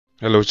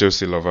Hello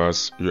Chelsea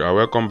lovers, you are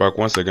welcome back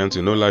once again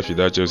to No Life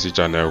Without Chelsea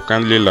channel.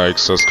 Kindly like,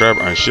 subscribe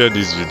and share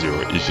this video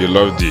if you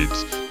loved it.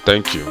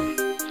 Thank you.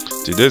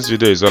 Today's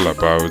video is all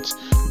about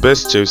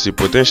best Chelsea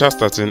potential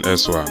starting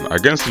S1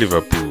 against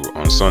Liverpool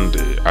on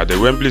Sunday at the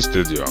Wembley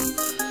Stadium.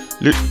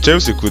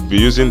 Chelsea could be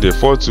using the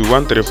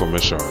 4-2-1-3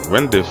 formation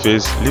when they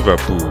face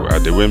Liverpool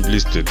at the Wembley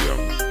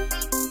Stadium.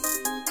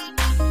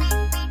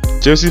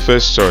 Chelsea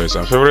first choice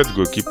and favourite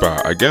goalkeeper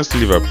against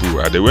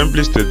Liverpool at the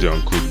Wembley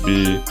Stadium could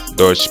be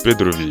Dutch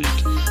Petrovic.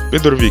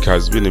 Petrovic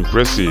has been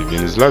impressive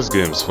in his last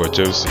games for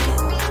Chelsea.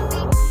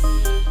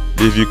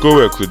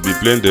 Liverpool could be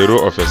playing the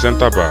role of a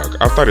centre-back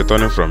after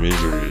returning from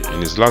injury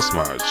in his last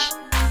match.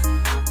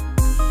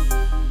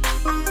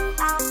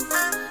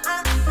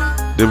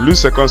 The Blues'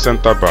 second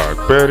centre-back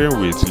pairing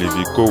with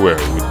Liverpool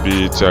would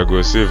be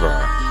Thiago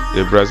Silva.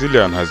 The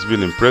Brazilian has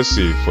been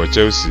impressive for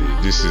Chelsea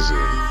this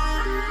season.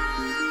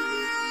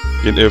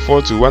 In a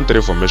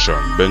 4-2-1-3 formation,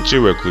 Ben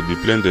Chilwell could be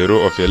playing the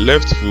role of a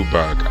left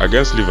full-back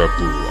against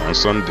Liverpool on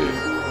Sunday.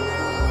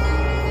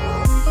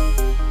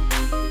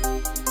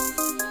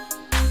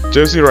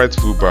 Chelsea right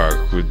full-back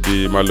could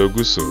be Malo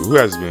Gusto, who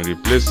has been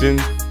replacing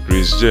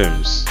Chris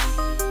James.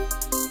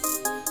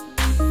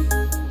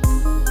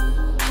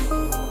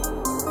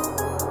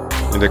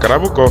 In the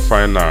Carabao Cup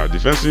final,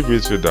 defensive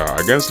midfielder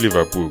against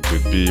Liverpool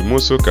could be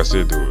Musa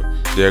Caicedo.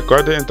 The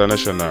Ecuador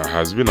international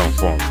has been on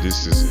form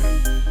this season.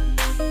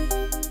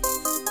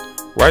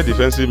 While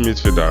defensive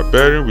midfielder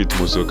pairing with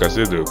Musa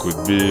Caicedo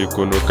could be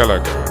Conor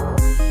Gallagher.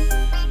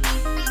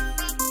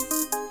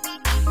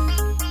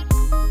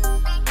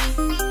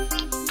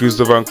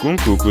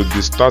 Nkunku could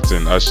be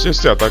starting as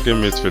Chelsea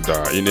attacking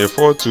midfielder in a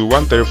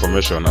 4-2-1-3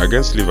 formation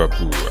against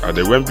Liverpool at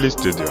the Wembley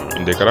Stadium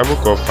in the Carabao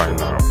Cup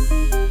final.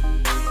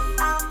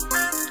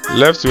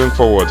 Left wing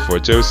forward for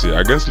Chelsea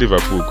against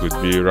Liverpool could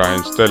be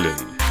Raheem Sterling.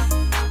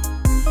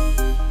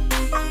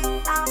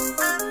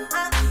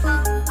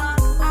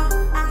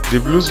 The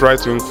Blues' right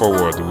wing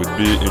forward would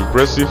be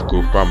impressive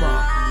Cole Palmer.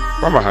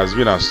 Palmer has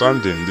been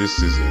outstanding this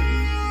season.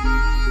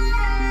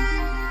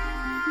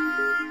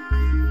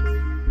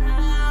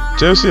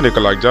 Chelsea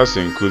Nicolas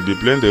Jackson could be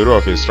playing the role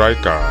of a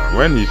striker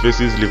when he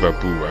faces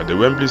Liverpool at the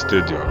Wembley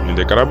Stadium in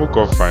the Carabao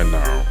Cup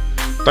final.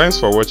 Thanks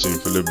for watching,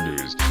 fellow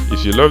Blues.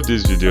 If you love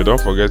this video, don't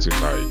forget to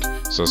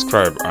like,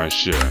 subscribe and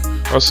share.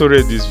 Also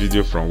rate this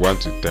video from 1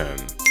 to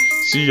 10.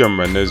 See you on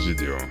my next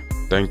video.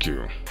 Thank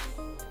you.